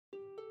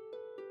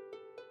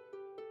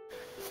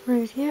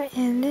right here,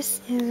 and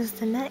this is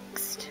the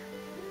next.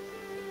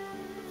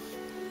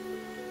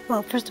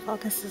 Well, first of all,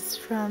 this is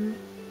from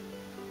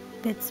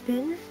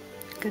bitzspin.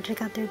 Go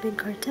check out their big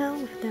cartel.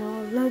 There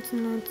are loads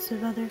and loads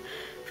of other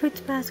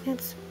fruits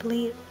baskets,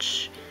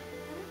 bleach,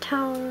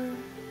 tower,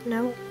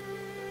 no,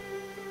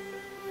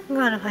 I'm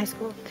out of high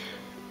school.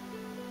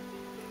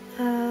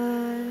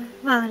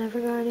 Violet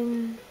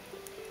Evergarden,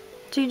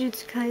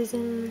 Jujutsu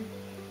Kaisen.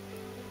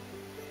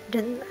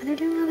 Are they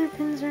doing other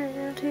pins right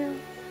now too?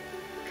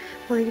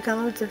 Well, you've got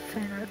loads of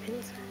fan art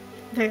pins.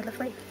 Very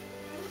lovely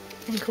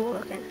and cool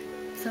looking.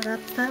 So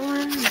that's that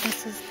one.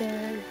 This is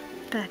their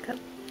backup.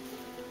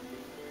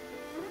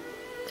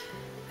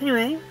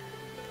 Anyway,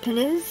 pin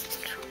is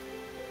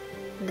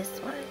this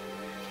one.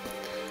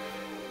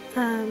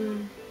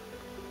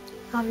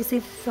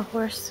 Obviously the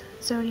horse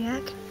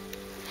Zodiac.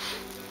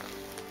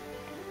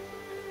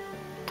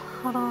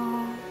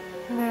 Ta-da!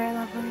 Very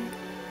lovely.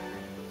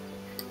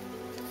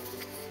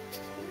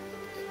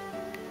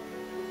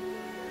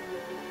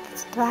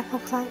 That's what the back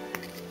looks like.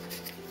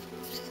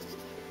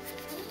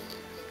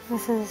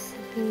 This is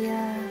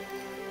the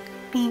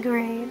B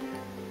grade.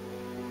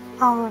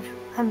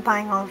 I'm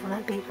buying all of them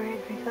at B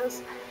grade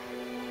because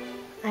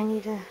I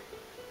need to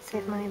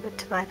save money but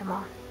to buy them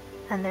all.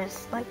 And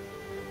there's like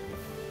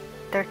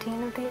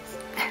 13 of these.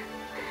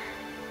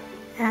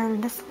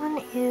 And this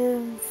one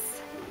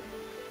is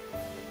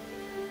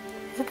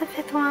it the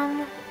 5th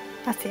one?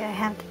 Let's see, I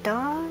have the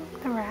dog,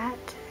 the rat,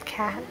 the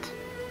cat,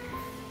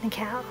 the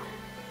cow.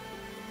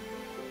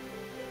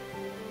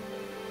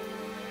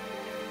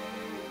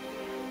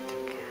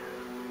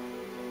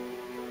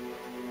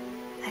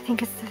 I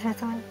think it's the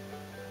 5th one.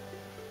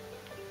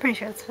 Pretty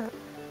sure it's the 5th.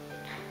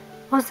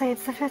 We'll say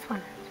it's the 5th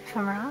one. If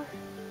I'm wrong,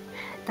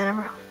 then I'm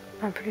wrong.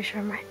 I'm pretty sure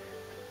I'm right.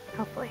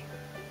 Hopefully.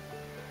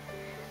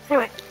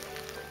 Anyway.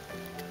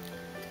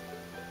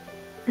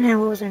 Now,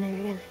 what was her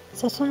name again?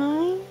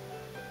 Sasonai?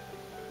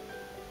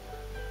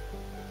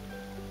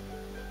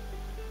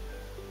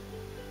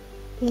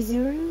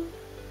 Izuru?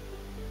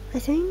 I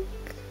think?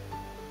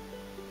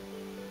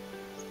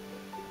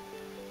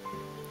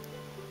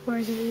 Or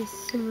is it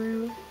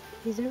Izuru?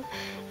 Izuru?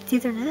 It's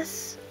either an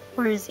S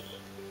or a Z.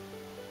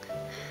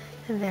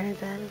 I'm very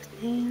bad with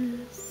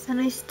names. And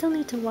I still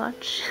need to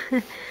watch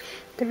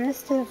the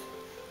rest of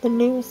the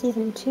new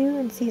Season 2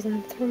 and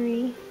Season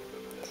 3.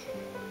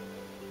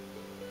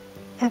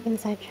 I've been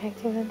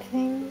sidetracked with other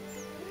things.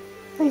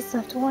 I still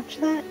have to watch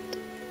that.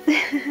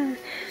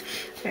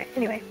 Alright,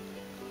 anyway.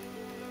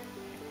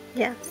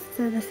 Yeah,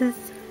 so this is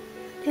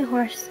the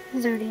horse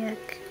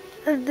Zodiac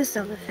of the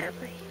Silva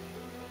family.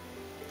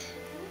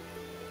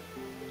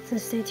 So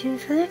stay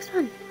tuned for the next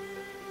one.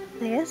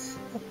 I guess.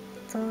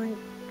 That's all I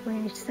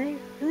need to say,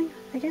 really,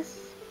 I guess.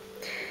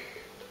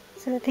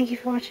 So thank you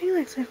for watching.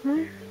 Like, subscribe for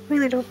more.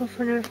 Really don't go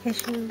for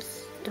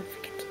notifications. Don't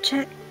forget to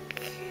check.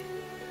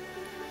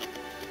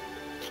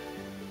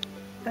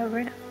 Over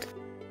and out.